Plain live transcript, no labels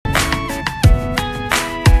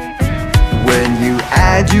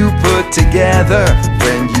add, you put together.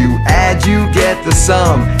 When you add, you get the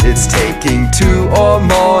sum. It's taking two or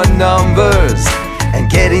more numbers and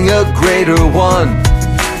getting a greater one.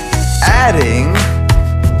 Adding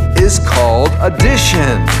is called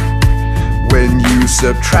addition. When you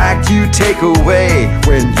subtract, you take away.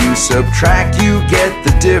 When you subtract, you get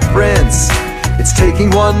the difference. It's taking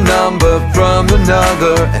one number from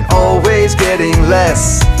another and always getting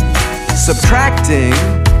less. Subtracting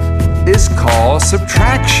is called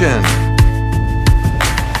subtraction.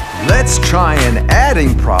 Let's try an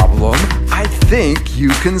adding problem I think you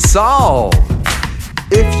can solve.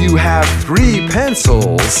 If you have 3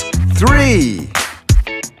 pencils, 3.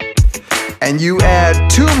 And you add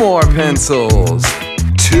 2 more pencils,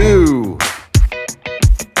 2.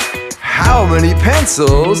 How many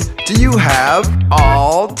pencils do you have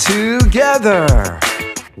all together?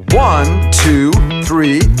 1, 2,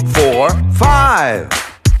 3, 4, 5.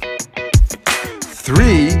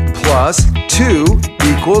 3 plus 2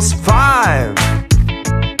 equals 5.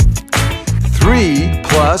 3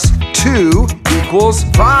 plus 2 equals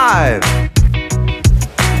 5.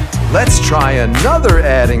 Let's try another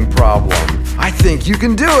adding problem. I think you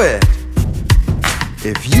can do it.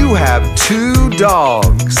 If you have 2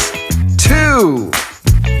 dogs, 2.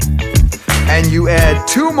 And you add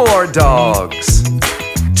 2 more dogs,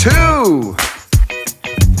 2.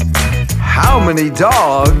 How many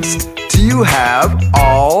dogs do you have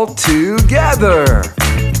all together?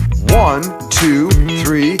 1, 2,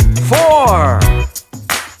 3, 4.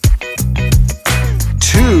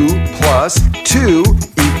 2 plus 2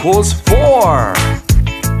 equals 4.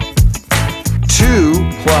 2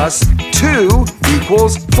 plus 2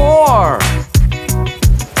 equals 4.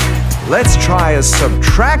 Let's try a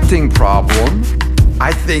subtracting problem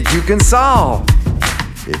I think you can solve.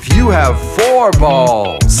 If you have 4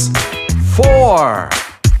 balls, 4.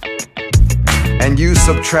 And you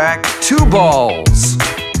subtract 2 balls,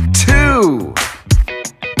 2.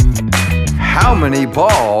 How many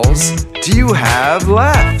balls do you have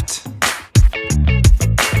left?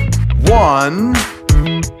 1,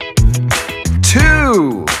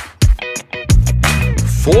 2.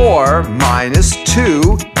 4 minus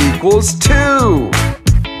 2 equals 2.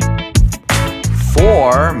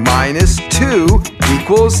 4 minus 2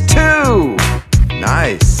 equals 2.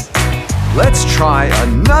 Nice. Let's try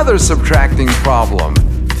another subtracting problem.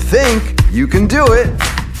 Think you can do it.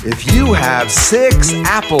 If you have 6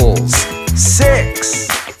 apples, 6.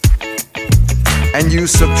 And you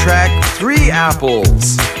subtract 3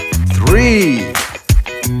 apples, 3.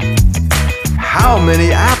 How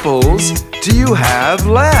many apples do you have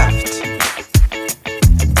left?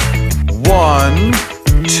 1,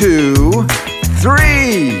 2,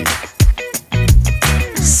 3.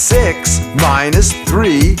 6 minus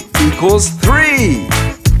 3 equals 3.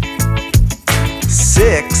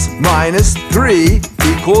 6 minus 3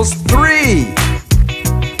 equals 3.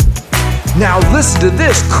 Now listen to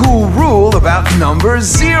this cool rule about number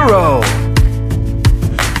 0.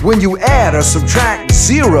 When you add or subtract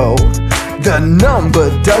 0, the number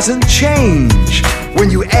doesn't change. When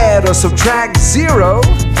you add or subtract 0,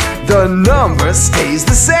 the number stays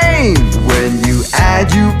the same. When you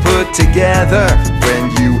add, you put together. When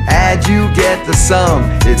you add, you get the sum.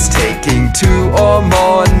 It's taking 2 or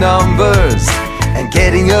more numbers and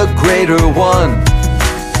getting a greater one.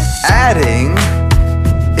 Adding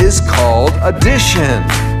is called addition.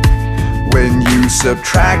 When you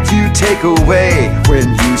subtract, you take away. When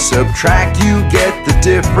you subtract, you get the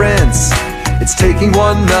difference. It's taking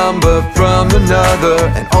one number from another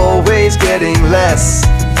and always getting less.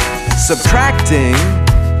 Subtracting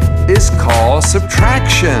is called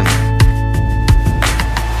subtraction.